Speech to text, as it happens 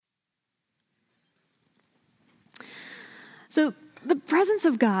So the presence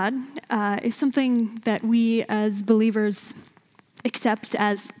of God is something that we as believers accept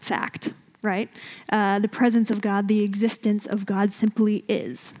as fact, right? The presence of God, the existence of God simply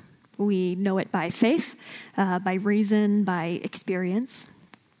is. We know it by faith, by reason, by experience.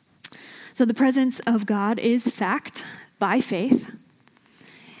 So the presence of God is fact by faith.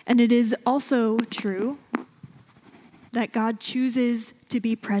 And it is also true that God chooses to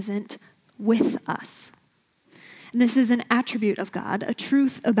be present with us. And this is an attribute of God, a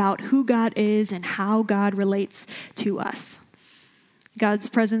truth about who God is and how God relates to us. God's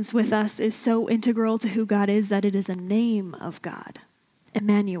presence with us is so integral to who God is that it is a name of God,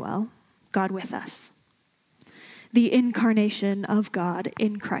 Emmanuel, God with us, the incarnation of God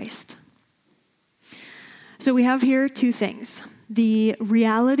in Christ. So we have here two things, the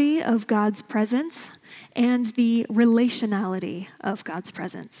reality of God's presence and the relationality of God's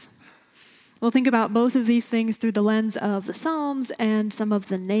presence. We'll think about both of these things through the lens of the Psalms and some of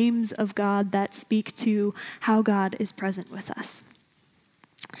the names of God that speak to how God is present with us.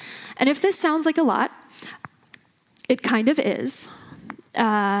 And if this sounds like a lot, it kind of is.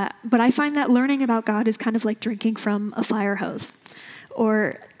 But I find that learning about God is kind of like drinking from a fire hose.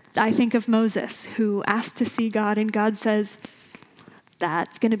 Or I think of Moses, who asked to see God, and God says,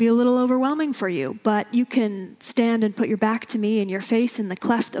 that's going to be a little overwhelming for you, but you can stand and put your back to me and your face in the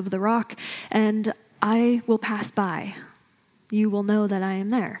cleft of the rock, and I will pass by. You will know that I am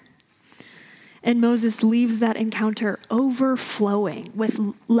there. And Moses leaves that encounter overflowing with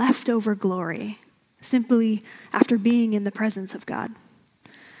leftover glory, simply after being in the presence of God.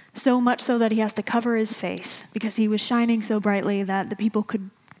 So much so that he has to cover his face because he was shining so brightly that the people could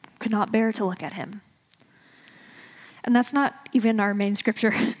not bear to look at him. And that's not even our main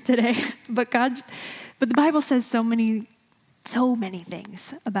scripture today, but the Bible says so many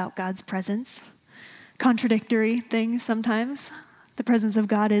things about God's presence, contradictory things sometimes. The presence of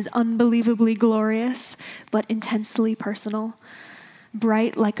God is unbelievably glorious, but intensely personal,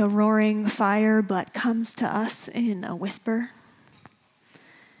 bright like a roaring fire, but comes to us in a whisper,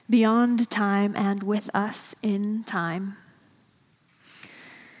 beyond time and with us in time.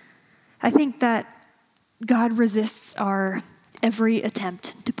 I think that God resists our every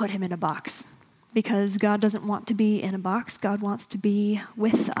attempt to put him in a box because God doesn't want to be in a box. God wants to be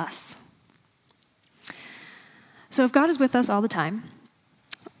with us. So if God is with us all the time,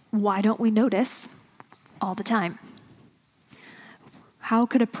 why don't we notice all the time? How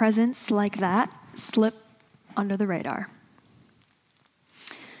could a presence like that slip under the radar?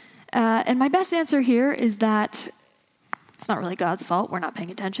 And my best answer here is that it's not really God's fault. We're not paying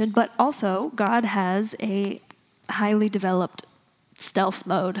attention. But also, God has a highly developed stealth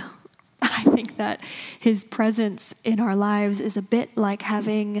mode. I think that his presence in our lives is a bit like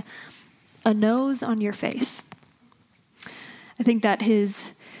having a nose on your face. I think that his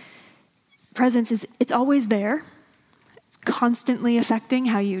presence it's always there. It's constantly affecting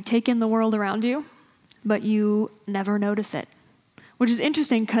how you take in the world around you, but you never notice it. Which is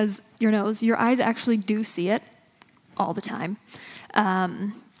interesting because your eyes actually do see it all the time.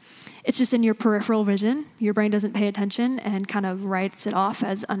 It's just in your peripheral vision. Your brain doesn't pay attention and kind of writes it off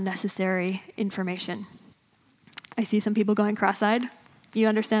as unnecessary information. I see some people going cross-eyed. You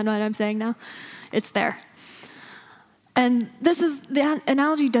understand what I'm saying now? It's there. And the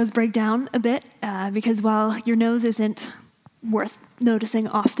analogy does break down a bit because while your nose isn't worth noticing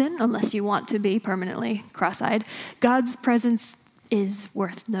often, unless you want to be permanently cross-eyed, God's presence is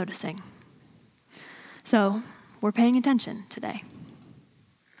worth noticing. So, we're paying attention today.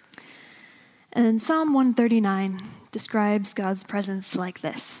 And Psalm 139 describes God's presence like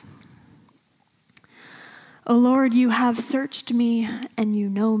this. O Lord, you have searched me and you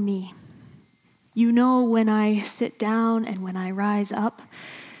know me. You know when I sit down and when I rise up.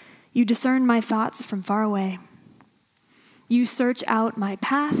 You discern my thoughts from far away. You search out my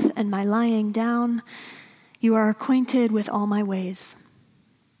path and my lying down. You are acquainted with all my ways.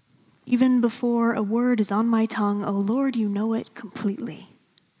 Even before a word is on my tongue, O Lord, you know it completely.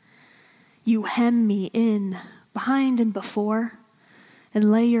 You hem me in, behind and before,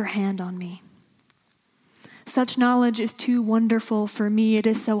 and lay your hand on me. Such knowledge is too wonderful for me. It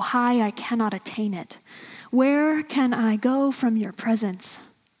is so high I cannot attain it. Where can I go from your presence?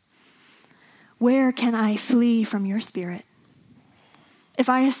 Where can I flee from your spirit? If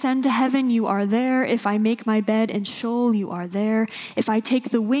I ascend to heaven, you are there. If I make my bed in Sheol, you are there. If I take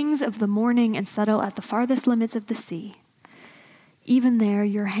the wings of the morning and settle at the farthest limits of the sea, even there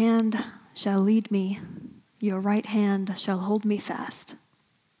your hand shall lead me, your right hand shall hold me fast.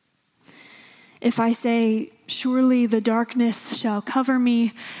 If I say, surely the darkness shall cover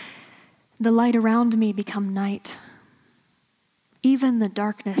me, the light around me become night. Even the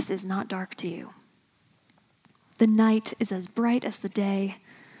darkness is not dark to you. The night is as bright as the day,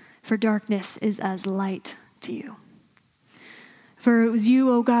 for darkness is as light to you. For it was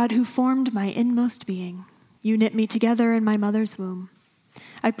you, O God, who formed my inmost being. You knit me together in my mother's womb.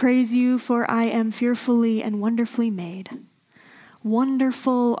 I praise you, for I am fearfully and wonderfully made.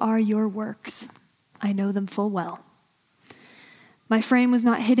 Wonderful are your works. I know them full well. My frame was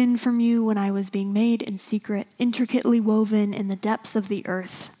not hidden from you when I was being made in secret, intricately woven in the depths of the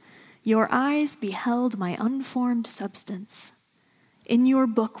earth. Your eyes beheld my unformed substance. In your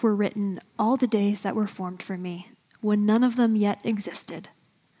book were written all the days that were formed for me, when none of them yet existed.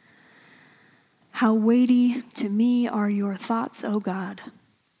 How weighty to me are your thoughts, O God.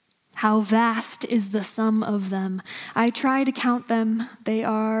 How vast is the sum of them. I try to count them. They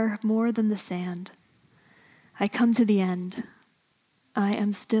are more than the sand. I come to the end. I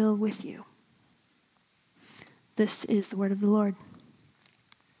am still with you. This is the word of the Lord.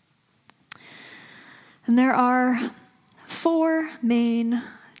 And there are 4 main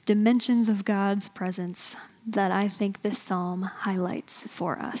dimensions of God's presence that I think this psalm highlights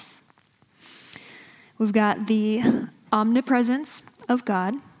for us. We've got the omnipresence of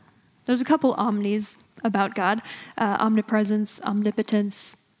God. There's a couple omnis about God, omnipresence,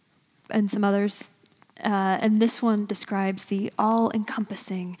 omnipotence, and some others. And this one describes the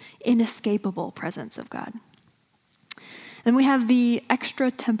all-encompassing, inescapable presence of God. Then we have the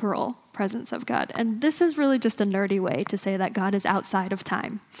extratemporal presence of God. And this is really just a nerdy way to say that God is outside of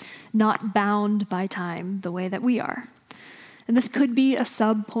time, not bound by time the way that we are. And this could be a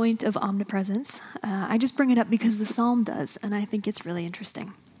sub-point of omnipresence. I just bring it up because the psalm does, and I think it's really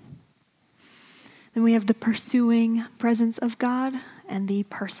interesting. Then we have the pursuing presence of God and the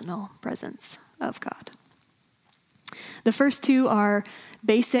personal presence of God. The first 2 are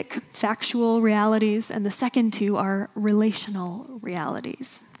basic factual realities, and the second 2 are relational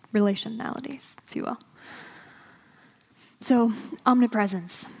realities, relationalities, if you will. So,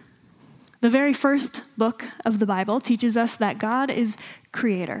 omnipresence. The very first book of the Bible teaches us that God is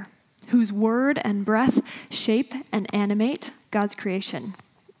creator, whose word and breath shape and animate God's creation,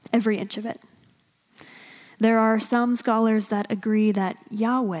 every inch of it. There are some scholars that agree that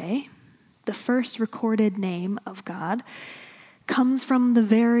Yahweh, the first recorded name of God, comes from the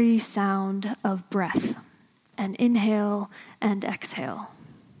very sound of breath, an inhale and exhale.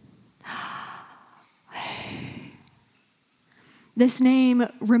 This name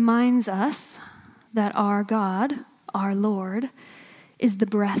reminds us that our God, our Lord, is the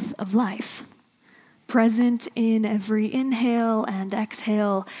breath of life, present in every inhale and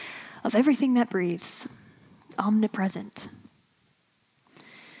exhale of everything that breathes, omnipresent.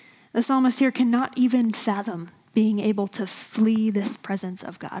 The psalmist here cannot even fathom being able to flee this presence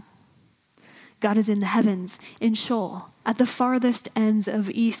of God. God is in the heavens, in Sheol, at the farthest ends of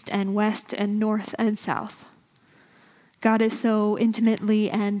east and west and north and south. God is so intimately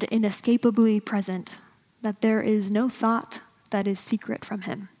and inescapably present that there is no thought that is secret from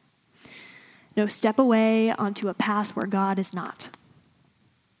him. No step away onto a path where God is not.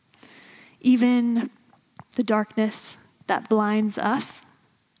 Even the darkness that blinds us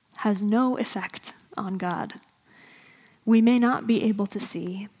has no effect on God. We may not be able to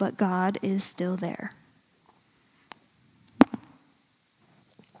see, but God is still there.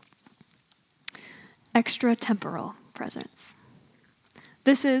 Extratemporal presence.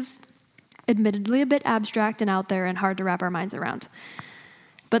 This is admittedly a bit abstract and out there and hard to wrap our minds around.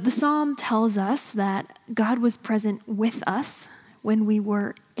 But the psalm tells us that God was present with us when we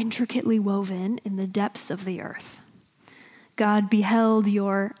were intricately woven in the depths of the earth. God beheld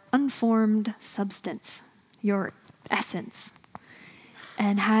your unformed substance, your essence,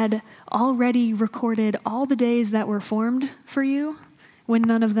 and had already recorded all the days that were formed for you when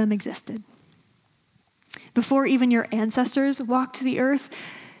none of them existed. Before even your ancestors walked the earth,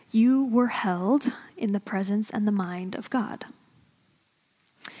 you were held in the presence and the mind of God.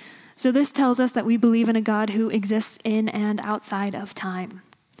 So this tells us that we believe in a God who exists in and outside of time.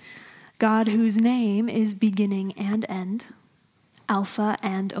 God whose name is beginning and end, Alpha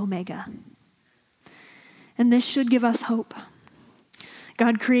and Omega. And this should give us hope.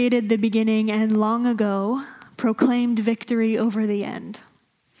 God created the beginning and long ago proclaimed victory over the end.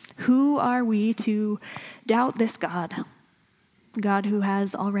 Who are we to doubt this God? God who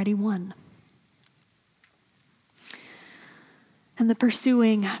has already won. And the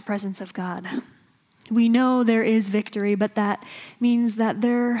pursuing presence of God. We know there is victory, but that means that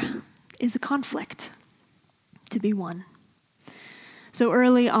there is a conflict to be won. So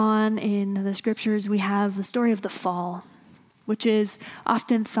early on in the scriptures, we have the story of the fall, which is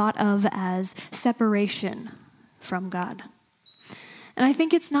often thought of as separation from God. And I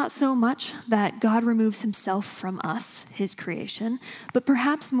think it's not so much that God removes himself from us, his creation, but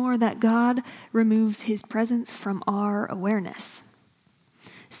perhaps more that God removes his presence from our awareness,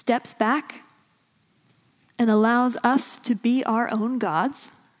 steps back and allows us to be our own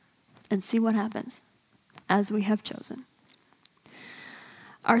gods and see what happens as we have chosen.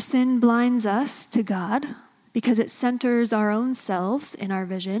 Our sin blinds us to God because it centers our own selves in our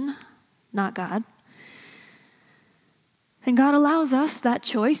vision, not God. And God allows us that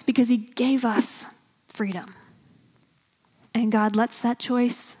choice because he gave us freedom. And God lets that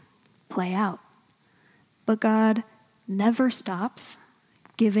choice play out. But God never stops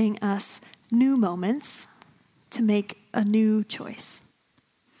giving us new moments to make a new choice.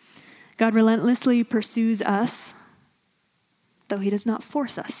 God relentlessly pursues us, though he does not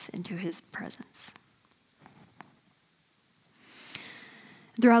force us into his presence.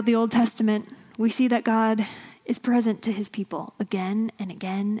 Throughout the Old Testament, we see that God is present to his people again and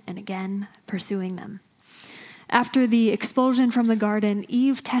again and again, pursuing them. After the expulsion from the garden,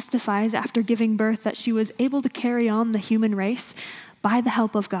 Eve testifies after giving birth that she was able to carry on the human race by the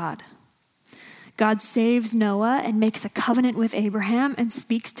help of God. God saves Noah and makes a covenant with Abraham and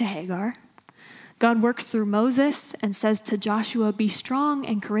speaks to Hagar. God works through Moses and says to Joshua, "Be strong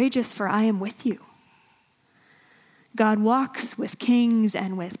and courageous, for I am with you." God walks with kings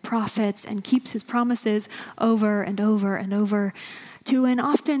and with prophets and keeps his promises over and over and over to an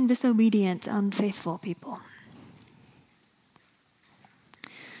often disobedient, unfaithful people.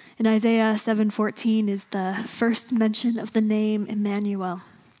 In Isaiah 7:14 is the first mention of the name Emmanuel.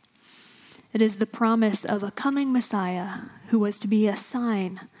 It is the promise of a coming Messiah who was to be a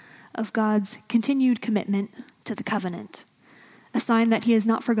sign of God's continued commitment to the covenant, a sign that he has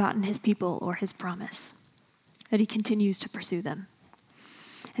not forgotten his people or his promise, that he continues to pursue them.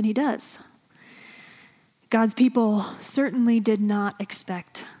 And he does. God's people certainly did not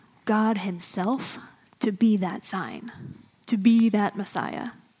expect God himself to be that sign, to be that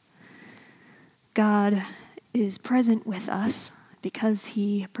Messiah. God is present with us because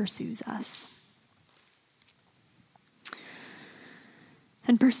he pursues us.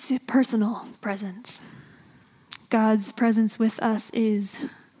 And personal presence. God's presence with us is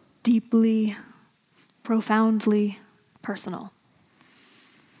deeply, profoundly personal.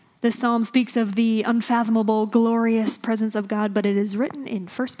 This psalm speaks of the unfathomable, glorious presence of God, but it is written in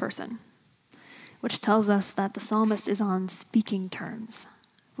first person, which tells us that the psalmist is on speaking terms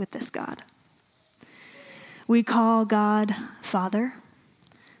with this God. We call God Father,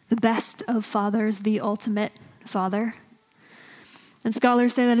 the best of fathers, the ultimate Father. And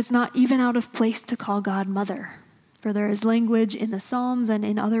scholars say that it's not even out of place to call God Mother, for there is language in the Psalms and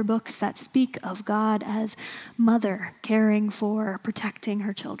in other books that speak of God as mother, caring for, protecting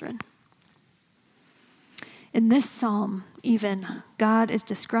her children. In this psalm, even, God is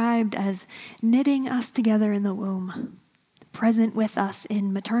described as knitting us together in the womb, present with us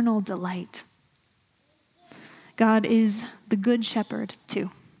in maternal delight. God is the good shepherd,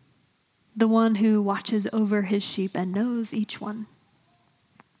 too, the one who watches over his sheep and knows each one.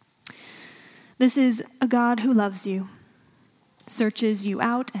 This is a God who loves you, searches you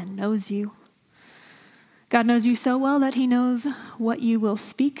out, and knows you. God knows you so well that he knows what you will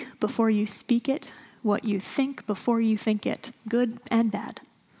speak before you speak it, what you think before you think it, good and bad.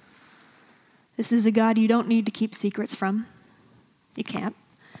 This is a God you don't need to keep secrets from. You can't.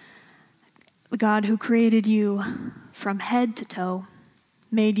 The God who created you from head to toe,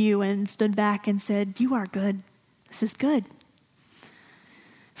 made you and stood back and said, "You are good. This is good."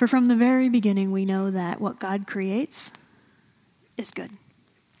 For from the very beginning, we know that what God creates is good.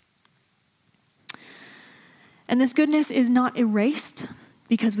 And this goodness is not erased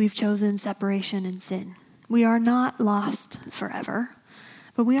because we've chosen separation and sin. We are not lost forever,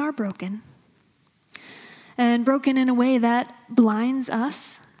 but we are broken. And broken in a way that blinds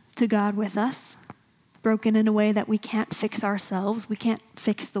us to God with us. Broken in a way that we can't fix ourselves. We can't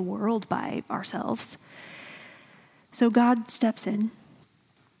fix the world by ourselves. So God steps in.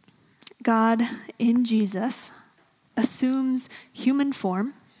 God, in Jesus, assumes human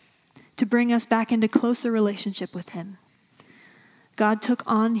form to bring us back into closer relationship with him. God took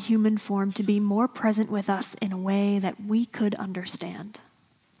on human form to be more present with us in a way that we could understand.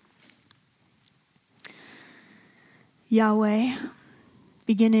 Yahweh,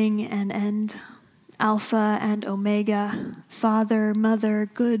 beginning and end, Alpha and Omega, Father, Mother,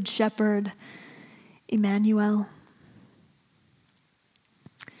 Good Shepherd, Emmanuel.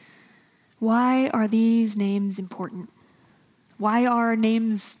 Why are these names important? Why are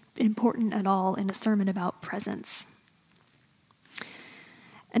names important at all in a sermon about presence?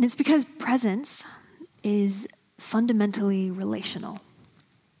 And it's because presence is fundamentally relational.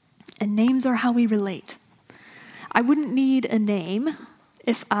 and names are how we relate. I wouldn't need a name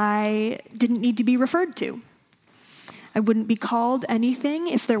if I didn't need to be referred to. I wouldn't be called anything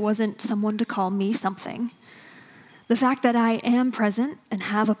if there wasn't someone to call me something. The fact that I am present and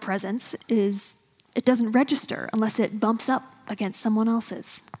have a presence it doesn't register unless it bumps up against someone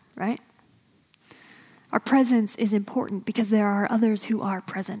else's, right? Our presence is important because there are others who are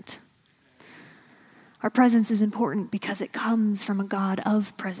present. Our presence is important because it comes from a God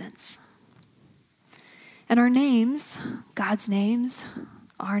of presence. And our names, God's names,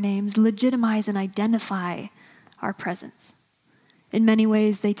 our names, legitimize and identify our presence. In many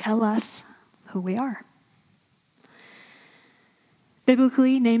ways, they tell us who we are.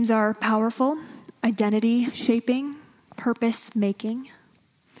 Biblically, names are powerful, identity shaping, purpose making.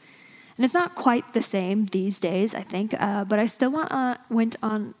 And it's not quite the same these days, I think, but I still went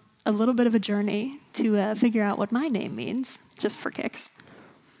on a little bit of a journey to figure out what my name means, just for kicks.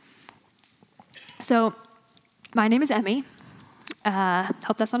 So, my name is Emmy.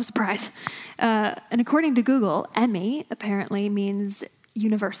 Hope that's not a surprise. And according to Google, Emmy apparently means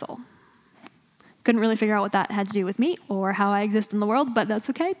universal. Couldn't really figure out what that had to do with me or how I exist in the world, but that's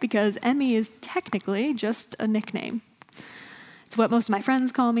okay because Emmy is technically just a nickname. It's what most of my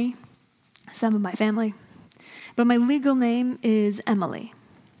friends call me, some of my family. But my legal name is Emily.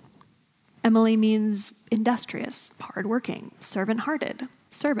 Emily means industrious, hardworking, servant-hearted,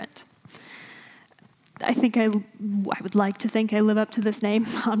 servant. I would like to think I live up to this name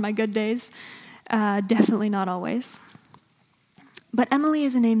on my good days. Definitely not always. But Emily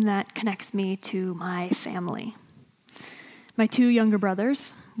is a name that connects me to my family. My two younger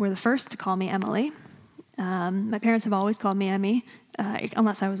brothers were the first to call me Emily. My parents have always called me Emmy,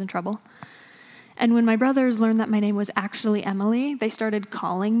 unless I was in trouble. And when my brothers learned that my name was actually Emily, they started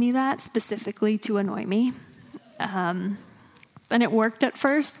calling me that specifically to annoy me. And it worked at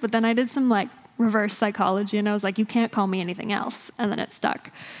first, but then I did some reverse psychology, and I was like, you can't call me anything else, and then it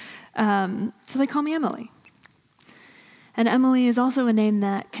stuck. So they call me Emily. And Emily is also a name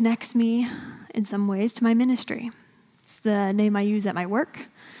that connects me in some ways to my ministry. It's the name I use at my work.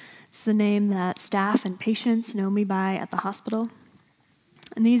 It's the name that staff and patients know me by at the hospital.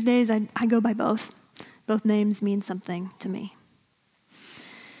 And these days, I go by both. Both names mean something to me.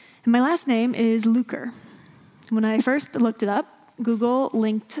 And my last name is Luker. When I first looked it up, Google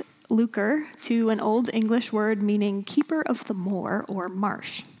linked Luker to an Old English word meaning keeper of the moor or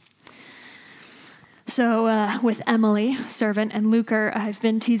marsh. So with Emily, servant, and Luker, I've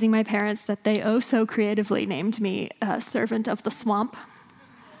been teasing my parents that they so creatively named me servant of the swamp.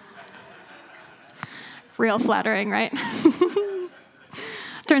 Real flattering, right?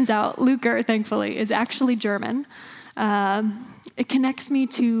 Turns out Luker, thankfully, is actually German. It connects me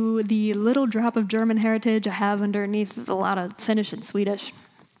to the little drop of German heritage I have underneath a lot of Finnish and Swedish.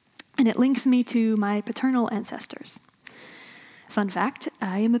 And it links me to my paternal ancestors. Fun fact,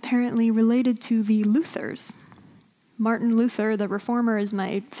 I am apparently related to the Luthers. Martin Luther, the reformer, is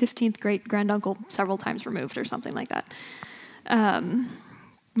my 15th great-granduncle, several times removed or something like that.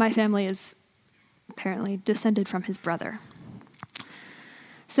 My family is apparently descended from his brother.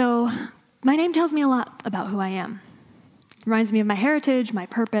 So my name tells me a lot about who I am. It reminds me of my heritage, my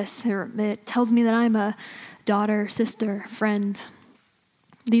purpose. It tells me that I'm a daughter, sister, friend.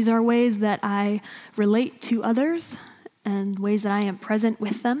 These are ways that I relate to others and ways that I am present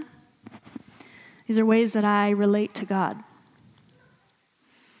with them. These are ways that I relate to God.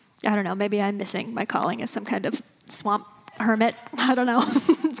 I don't know, maybe I'm missing my calling as some kind of swamp hermit. I don't know.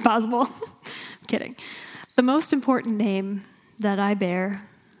 It's possible. I'm kidding. The most important name that I bear,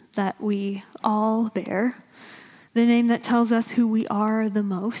 that we all bear, the name that tells us who we are the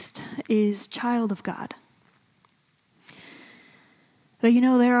most, is child of God. But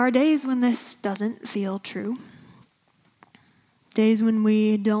there are days when this doesn't feel true. Days when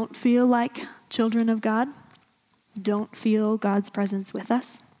we don't feel like children of God, don't feel God's presence with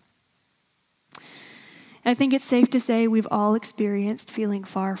us. I think it's safe to say we've all experienced feeling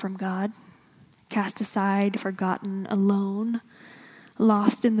far from God, cast aside, forgotten, alone,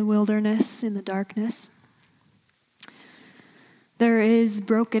 lost in the wilderness, in the darkness. There is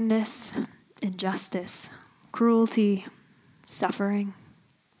brokenness, injustice, cruelty, suffering.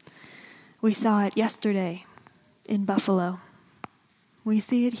 We saw it yesterday in Buffalo. We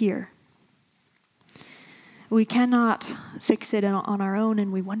see it here. We cannot fix it on our own,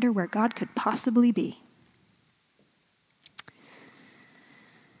 and we wonder where God could possibly be.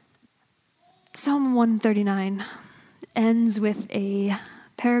 Psalm 139 ends with a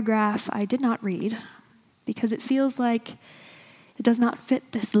paragraph I did not read because it feels like it does not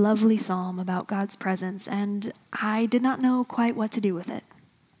fit this lovely psalm about God's presence, and I did not know quite what to do with it.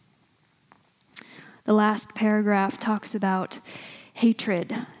 The last paragraph talks about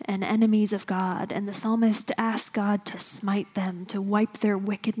hatred and enemies of God, and the psalmist asks God to smite them, to wipe their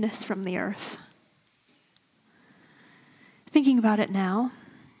wickedness from the earth. Thinking about it now,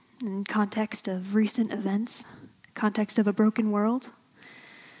 in context of recent events, context of a broken world,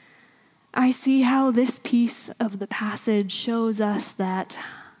 I see how this piece of the passage shows us that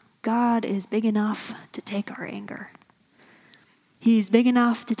God is big enough to take our anger. He's big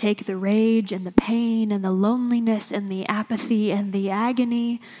enough to take the rage and the pain and the loneliness and the apathy and the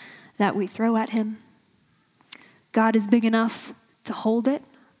agony that we throw at him. God is big enough to hold it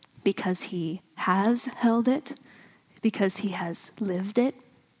because he has held it, because he has lived it.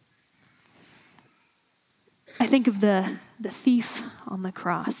 I think of the thief on the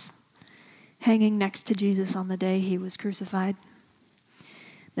cross, hanging next to Jesus on the day he was crucified.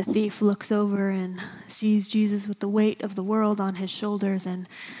 The thief looks over and sees Jesus with the weight of the world on his shoulders and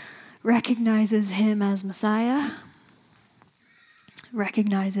recognizes him as Messiah,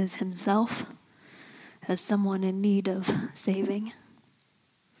 recognizes himself as someone in need of saving.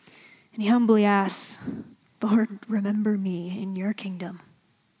 And he humbly asks, "Lord, remember me in your kingdom."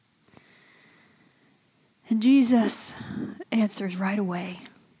 And Jesus answers right away,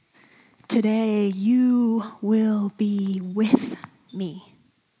 "Today you will be with me."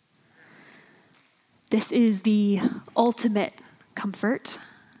 This is the ultimate comfort,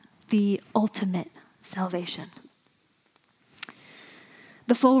 the ultimate salvation.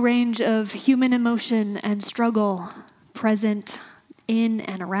 The full range of human emotion and struggle present in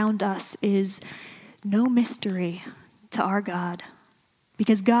and around us is no mystery to our God,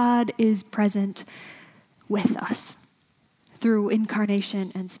 because God is present with us through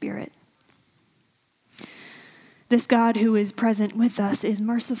incarnation and spirit. This God who is present with us is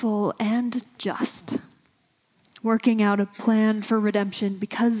merciful and just, working out a plan for redemption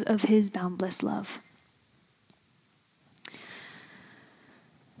because of his boundless love.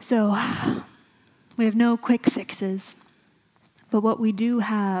 So, we have no quick fixes, but what we do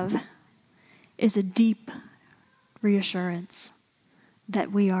have is a deep reassurance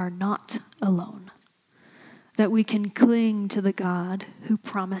that we are not alone, that we can cling to the God who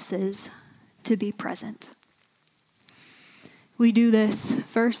promises to be present. We do this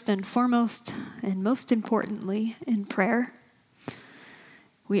first and foremost, and most importantly, in prayer.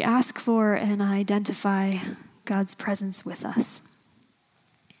 We ask for and identify God's presence with us.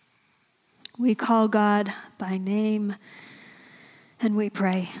 We call God by name and we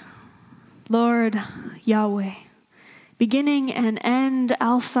pray, "Lord Yahweh, beginning and end,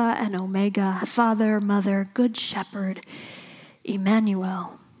 Alpha and Omega, Father, Mother, Good Shepherd,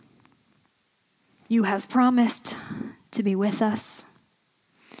 Emmanuel. You have promised to be with us.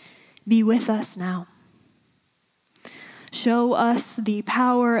 Be with us now. Show us the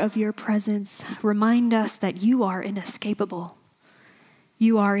power of your presence. Remind us that you are inescapable.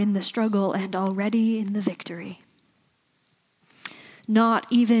 You are in the struggle and already in the victory. Not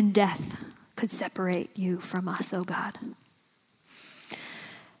even death could separate you from us, O God.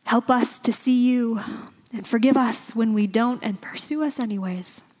 Help us to see you and forgive us when we don't, and pursue us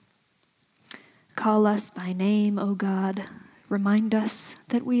anyways. Call us by name, O God. Remind us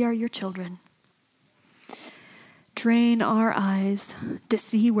that we are your children. Train our eyes to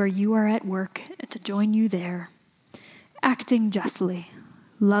see where you are at work and to join you there, acting justly,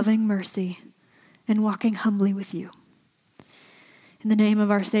 loving mercy, and walking humbly with you. In the name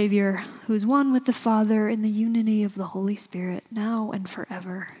of our Savior, who is one with the Father in the unity of the Holy Spirit, now and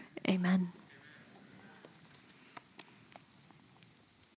forever. Amen.